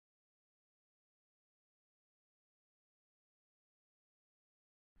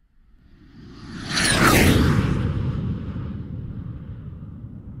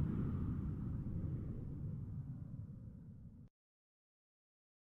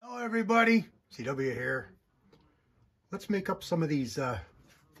Hello everybody, CW here. Let's make up some of these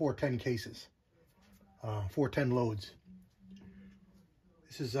 410 cases, 410 loads.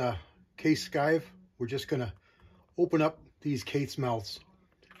 This is a case skive. We're just gonna open up these case mouths.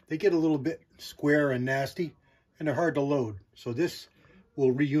 They get a little bit square and nasty and they're hard to load. So this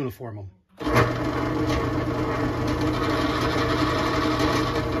will re-uniform them.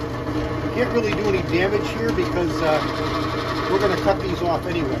 Can't really do any damage here because we're going to cut these off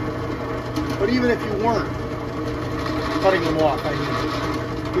anyway. But even if you weren't cutting them off, I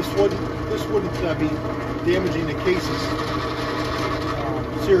mean, this wouldn't be damaging the cases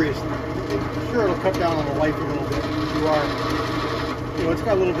seriously. Sure, it'll cut down on the life a little bit. You know, it's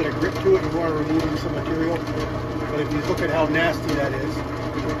got a little bit of grip to it. You are removing some material, but if you look at how nasty that is,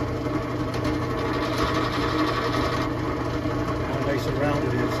 how nice and round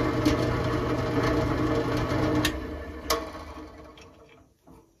it is.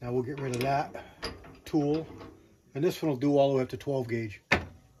 Now we'll get rid of that tool, and this one will do all the way up to 12 gauge.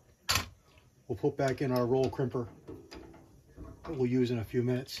 We'll put back in our roll crimper that we'll use in a few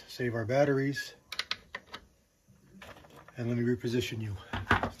minutes. Save our batteries, and let me reposition you.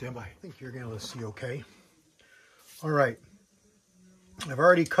 Stand by. I think you're going to see okay. All right, I've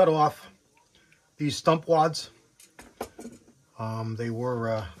already cut off these stump wads. They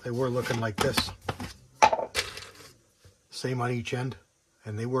were looking like this, same on each end.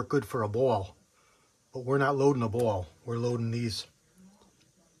 And they work good for a ball, but we're not loading a ball. We're loading these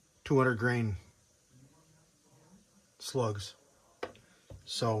 200 grain slugs.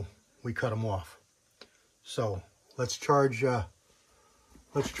 So we cut them off. So let's charge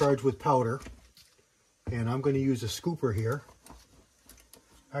with powder, and I'm going to use a scooper here.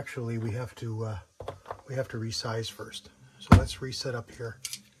 Actually, we have to resize first. So let's reset up here.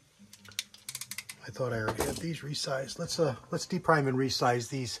 I thought I already had these resized. Let's deprime and resize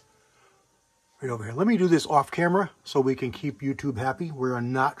these right over here. Let me do this off camera so we can keep YouTube happy. We're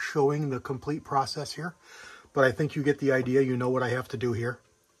not showing the complete process here, but I think you get the idea. You know what I have to do here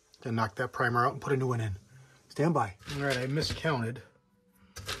to knock that primer out and put a new one in. Stand by. All right, I miscounted.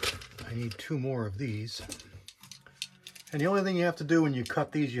 I need 2 more of these. And the only thing you have to do when you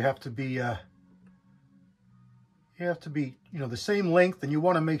cut these, you have to be you know, the same length, and you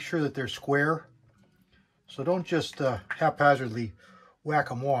want to make sure that they're square. So don't just haphazardly whack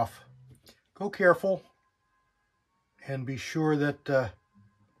them off. Go careful and be sure that that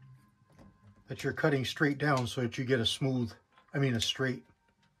you're cutting straight down so that you get a straight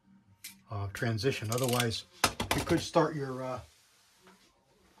transition. Otherwise, you could start your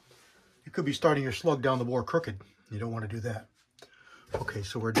you could be starting your slug down the bore crooked. You don't want to do that. Okay,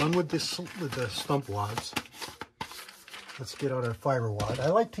 so we're done with this with the stump wads. Let's get out our fiber wad. I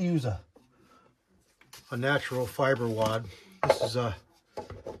like to use a natural fiber wad. This is a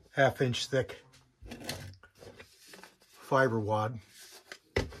 1/2 inch thick fiber wad.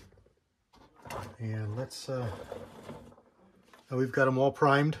 And let's, now we've got them all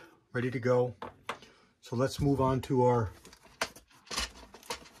primed, ready to go. So let's move on to our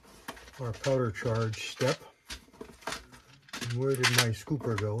powder charge step. And where did my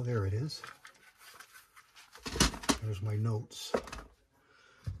scooper go? There it is. There's my notes.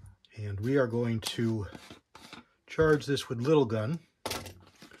 And we are going to charge this with little gun.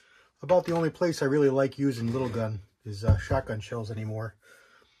 About the only place I really like using little gun is shotgun shells anymore.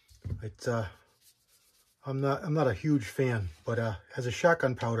 I'm not a huge fan, but as a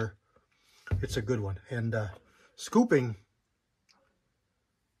shotgun powder, it's a good one. And scooping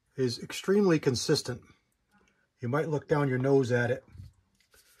is extremely consistent. You might look down your nose at it,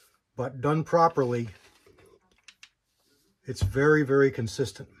 but done properly, it's very, very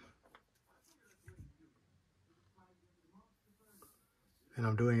consistent. And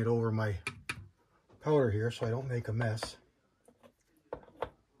I'm doing it over my powder here so I don't make a mess.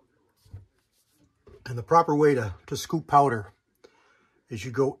 And the proper way to scoop powder is you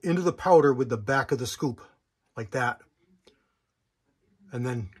go into the powder with the back of the scoop, like that. And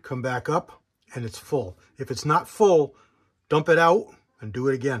then come back up and it's full. If it's not full, dump it out and do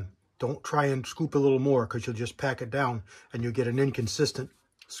it again. Don't try and scoop a little more because you'll just pack it down and you'll get an inconsistent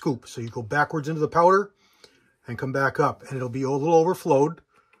scoop. So you go backwards into the powder and come back up, and it'll be a little overflowed,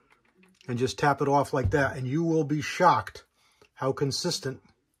 and just tap it off like that, and you will be shocked how consistent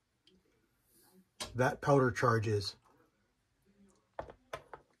that powder charge is.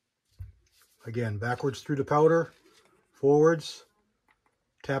 Again, backwards through the powder, forwards,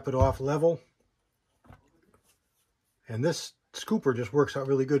 tap it off level, and this scooper just works out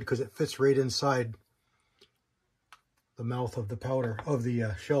really good because it fits right inside the mouth of the powder, of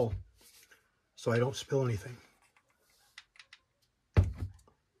the shell, so I don't spill anything.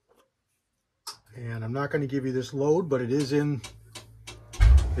 And I'm not going to give you this load, but it is in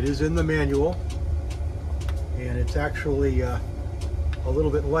the manual, and it's actually a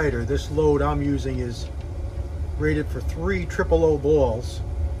little bit lighter. This load I'm using is rated for 3 000 balls,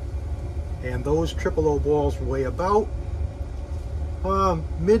 and those 000 balls weigh about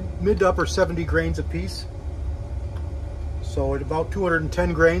mid to upper 70 grains a piece. So at about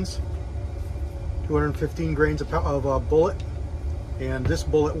 210 grains, 215 grains of a bullet, and this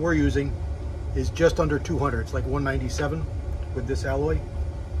bullet we're using is just under 200. It's like 197 with this alloy.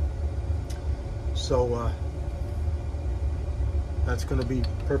 So that's going to be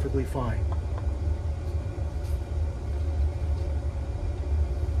perfectly fine.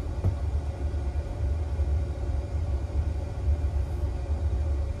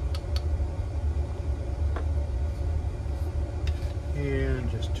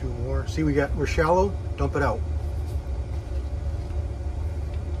 And just 2 more. See, we're shallow. Dump it out.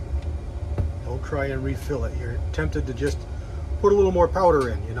 Don't try and refill it. You're tempted to just put a little more powder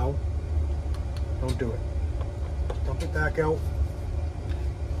in, you know. Don't do it. Just dump it back out.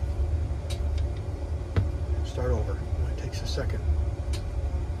 Start over. It takes a second.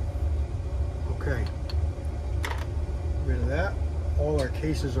 Okay. Get rid of that. All our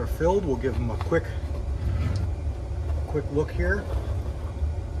cases are filled. We'll give them a quick look here.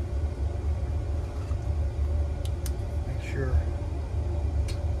 Make sure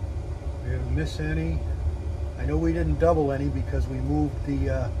we didn't miss any. I know we didn't double any because we moved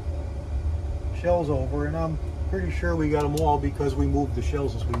the shells over, and I'm pretty sure we got them all because we moved the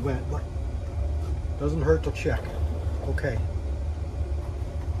shells as we went, but doesn't hurt to check. Okay,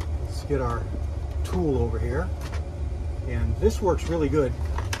 let's get our tool over here, and this works really good,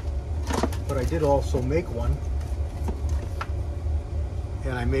 but I did also make one,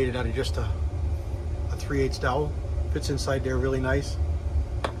 and I made it out of just a 3/8 dowel. Fits inside there really nice.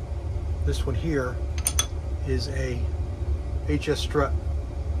 This one here is a HS strut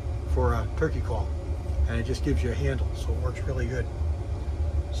for a turkey call, and it just gives you a handle, so it works really good.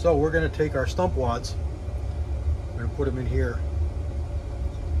 So we're going to take our stump wads, we're going to put them in here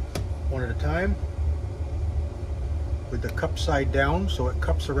one at a time with the cup side down so it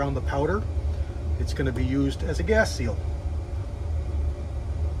cups around the powder. It's going to be used as a gas seal.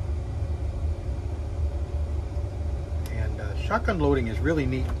 And shotgun loading is really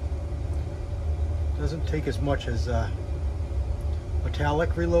neat. Doesn't take as much as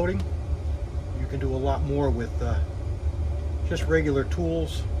metallic reloading. You can do a lot more with just regular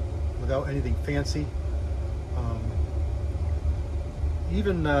tools without anything fancy.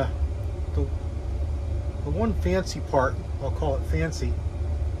 Even the one fancy part, I'll call it fancy,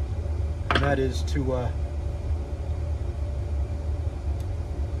 and that is to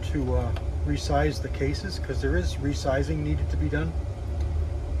resize the cases, because there is resizing needed to be done.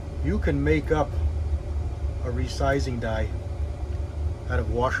 You can make up a resizing die out of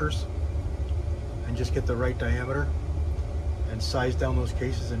washers and just get the right diameter and size down those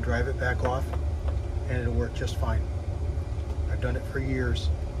cases and drive it back off, and it'll work just fine. I've done it for years.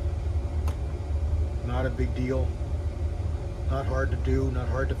 Not a big deal, not hard to do, not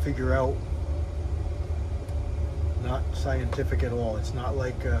hard to figure out, not scientific at all. It's not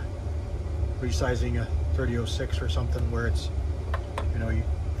like resizing a 3006 or something where it's, you know, if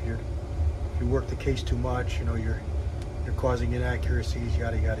you work the case too much, you know, you're causing inaccuracies,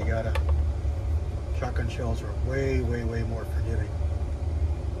 yada yada yada. Shotgun shells are way more forgiving.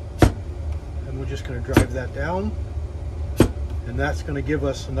 And we're just going to drive that down, and that's going to give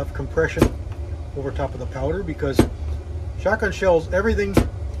us enough compression over top of the powder, because shotgun shells, everything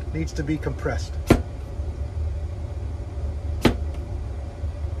needs to be compressed.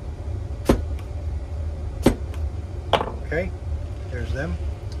 Okay, there's them.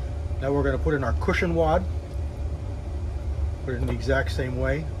 Now we're going to put in our cushion wad. Put it in the exact same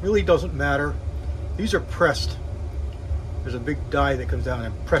way. Really doesn't matter. These are pressed. There's a big die that comes down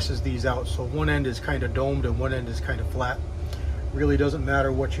and presses these out, so one end is kind of domed and one end is kind of flat. Really doesn't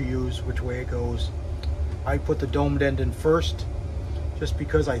matter what you use, which way it goes. I put the domed end in first, just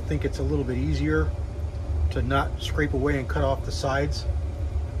because I think it's a little bit easier to not scrape away and cut off the sides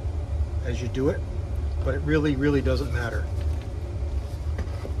as you do it, but it really doesn't matter.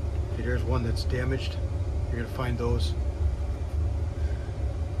 Okay, there's one that's damaged. You're gonna find those.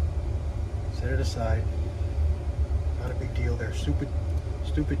 Set it aside. Not a big deal. They're stupid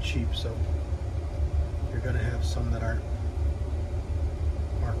cheap, so you're gonna have some that aren't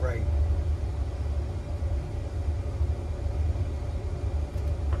right.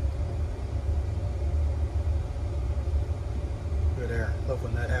 Good air. Love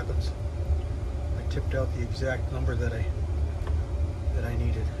when that happens. I tipped out the exact number that I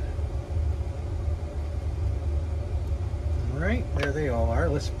needed. right, there they all are.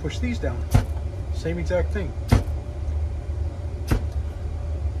 Let's push these down. Same exact thing.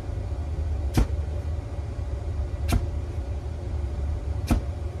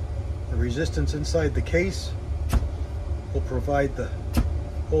 The resistance inside the case will provide the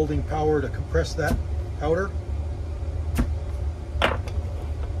holding power to compress that powder.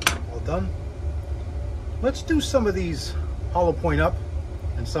 All done. Let's do some of these hollow point up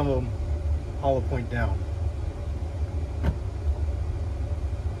and some of them hollow point down.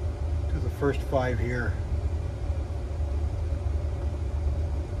 Do the first 5 here.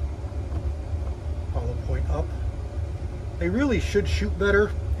 Hollow point up. They really should shoot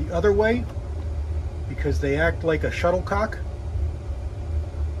better the other way because they act like a shuttlecock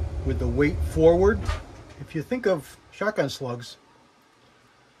with the weight forward. If you think of shotgun slugs,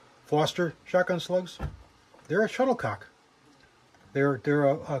 Foster shotgun slugs, they're a shuttlecock. They're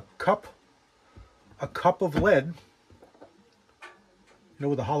a cup of lead,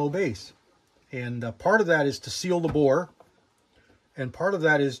 with a hollow base. And part of that is to seal the bore, and part of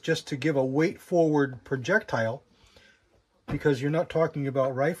that is just to give a weight forward projectile, because you're not talking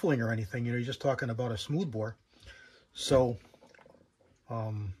about rifling or anything, you're just talking about a smooth bore. So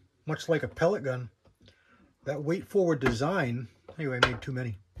much like a pellet gun, that weight forward design, anyway, I made too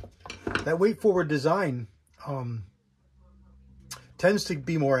many. That weight forward design tends to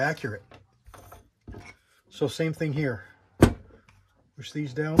be more accurate. So same thing here. Push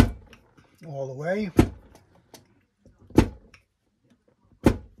these down all the way.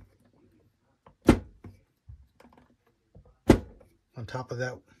 On top of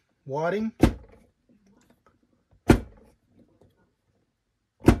that wadding.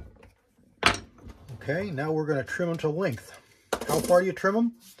 Okay, now we're going to trim them to length. How far do you trim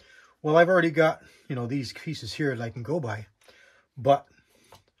them? Well, I've already got, these pieces here that I can go by. But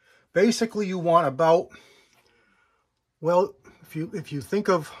basically you want about, well, if you think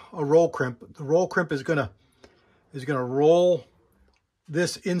of a roll crimp, the roll crimp is gonna roll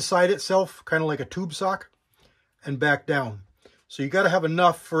this inside itself, kind of like a tube sock, and back down. So you got to have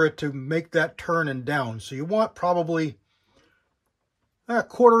enough for it to make that turn and down. So you want probably a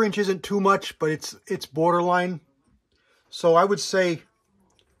 1/4 inch isn't too much, but it's borderline. So I would say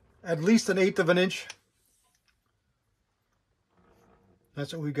at least 1/8 of an inch.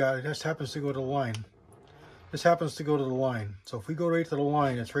 That's what we got. It just happens to go to the line. This happens to go to the line. So if we go right to the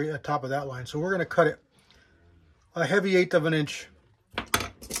line, it's right at the top of that line. So we're going to cut it a heavy 1/8 of an inch.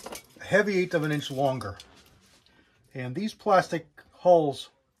 A heavy 1/8 of an inch longer. And these plastic hulls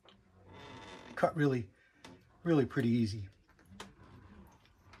cut really, really pretty easy.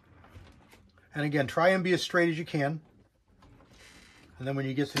 And again, try and be as straight as you can. And then when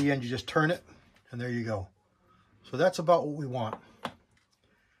you get to the end, you just turn it, and there you go. So that's about what we want.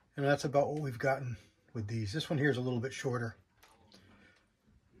 And that's about what we've gotten with these. This one here is a little bit shorter.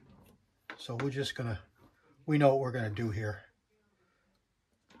 So we're just gonna, we know what we're gonna do here.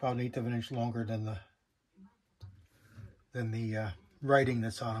 About 1/8 of an inch longer than the writing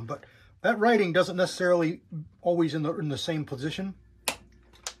that's on them. But that writing doesn't necessarily always in the same position.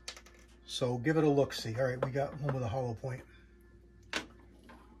 So give it a look-see. All right, we got one with a hollow point.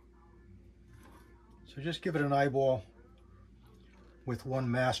 So just give it an eyeball with one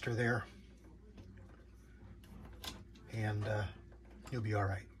master there, and you'll be all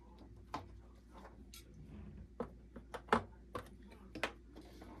right.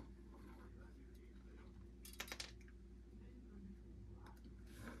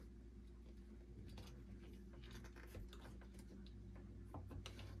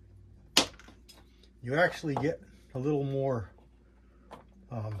 You actually get a little more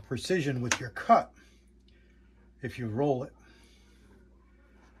precision with your cut if you roll it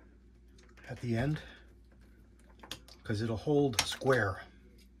at the end, because it'll hold square.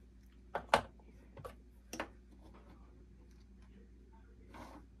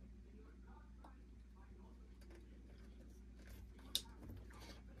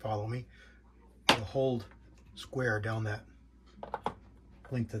 Follow me. It'll hold square down that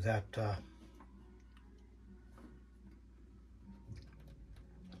length of that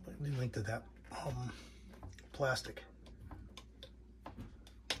plastic.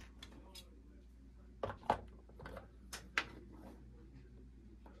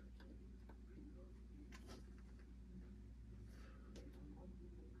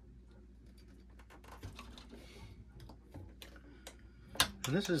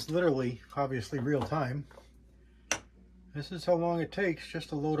 And this is literally, obviously, real time. This is how long it takes just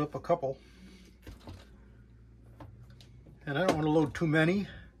to load up a couple. And I don't want to load too many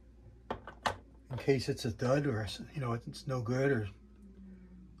in case it's a dud, or it's no good, or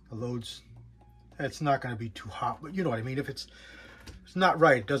the load's it's not going to be too hot, but you know what I mean. If it's not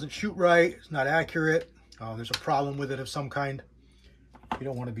right, it doesn't shoot right, it's not accurate, there's a problem with it of some kind, you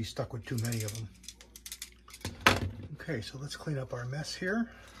don't want to be stuck with too many of them. Okay, so let's clean up our mess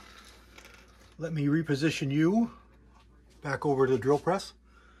here. Let me reposition you back over to the drill press,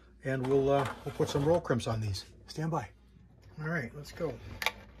 and we'll put some roll crimps on these. Stand by. All right, let's go.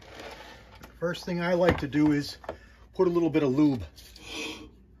 First thing I like to do is put a little bit of lube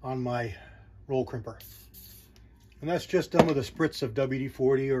on my roll crimper. And that's just done with a spritz of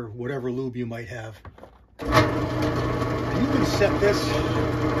WD-40 or whatever lube you might have. And you can set this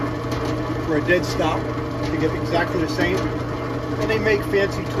for a dead stop to get exactly the same. And they make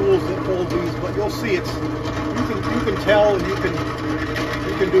fancy tools that hold these, but you'll see it's you can tell, and you can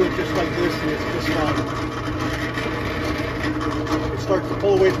do it just like this, and it's just fine. It starts to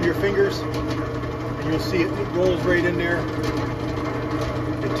pull away from your fingers, and you'll see it rolls right in there.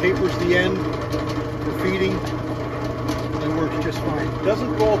 It tapers the end for feeding. It works just fine. It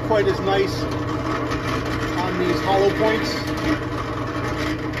doesn't roll quite as nice on these hollow points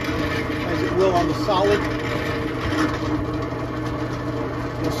as it will on the solid.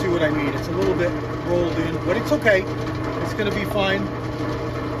 You'll see what I mean. It's a little bit rolled in, but it's okay. It's going to be fine.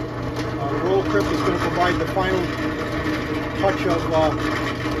 The roll crimp is going to provide the final touch of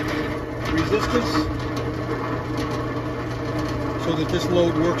resistance so that this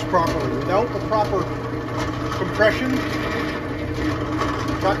load works properly. Without the proper compression,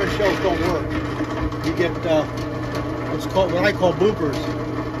 shotgun shells don't work. You get what I call bloopers.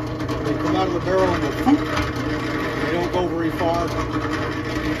 They come out of the barrel and go poof. They don't go very far.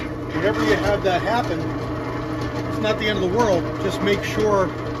 Whenever you have that happen, it's not the end of the world. Just make sure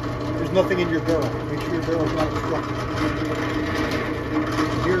there's nothing in your barrel. Make sure your barrel's not obstructed.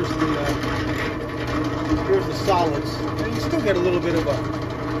 Here's the solids. And you still get a little bit of a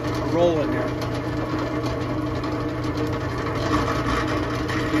roll in there.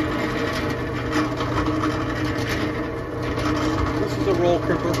 A roll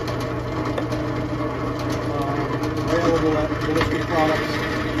crimper available at Ballistic Products.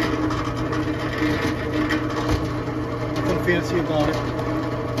 Nothing fancy about it.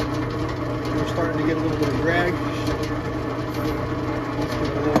 We're starting to get a little bit of drag. Let's give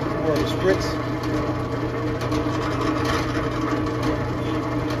it a little bit more of a spritz.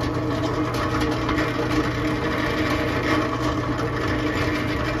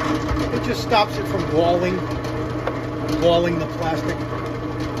 It just stops it from balling the plastic.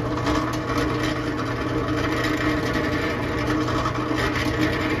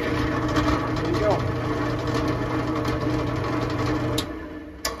 There you go.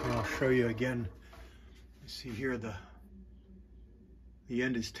 And I'll show you again. You see here the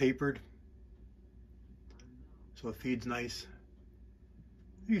end is tapered, so it feeds nice.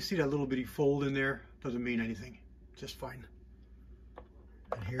 You see that little bitty fold in there? Doesn't mean anything. Just fine.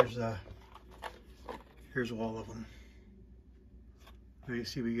 And here's all of them. Now you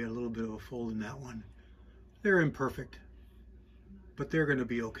see we get a little bit of a fold in that one. They're imperfect, but they're going to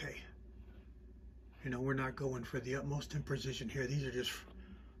be okay. You know, we're not going for the utmost in precision here. These are just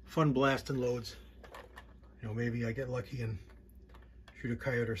fun blasting loads. You know, maybe I get lucky and shoot a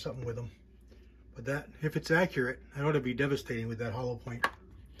coyote or something with them. But that, if it's accurate, that ought to be devastating with that hollow point.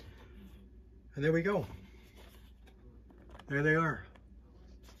 And there we go. There they are.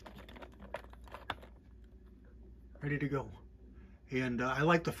 Ready to go. And I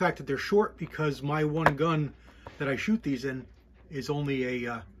like the fact that they're short because my one gun that I shoot these in is only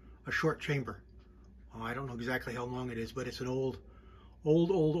a short chamber. I don't know exactly how long it is, but it's an old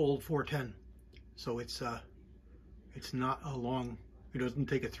 410. So it's not a long. It doesn't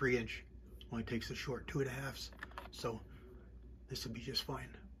take a 3-inch. It only takes a short 2.5s. So this will be just fine.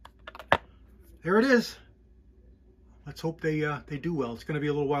 There it is. Let's hope they do well. It's going to be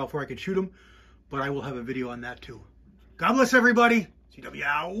a little while before I can shoot them, but I will have a video on that too. God bless everybody. CW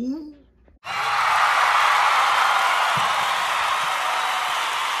out.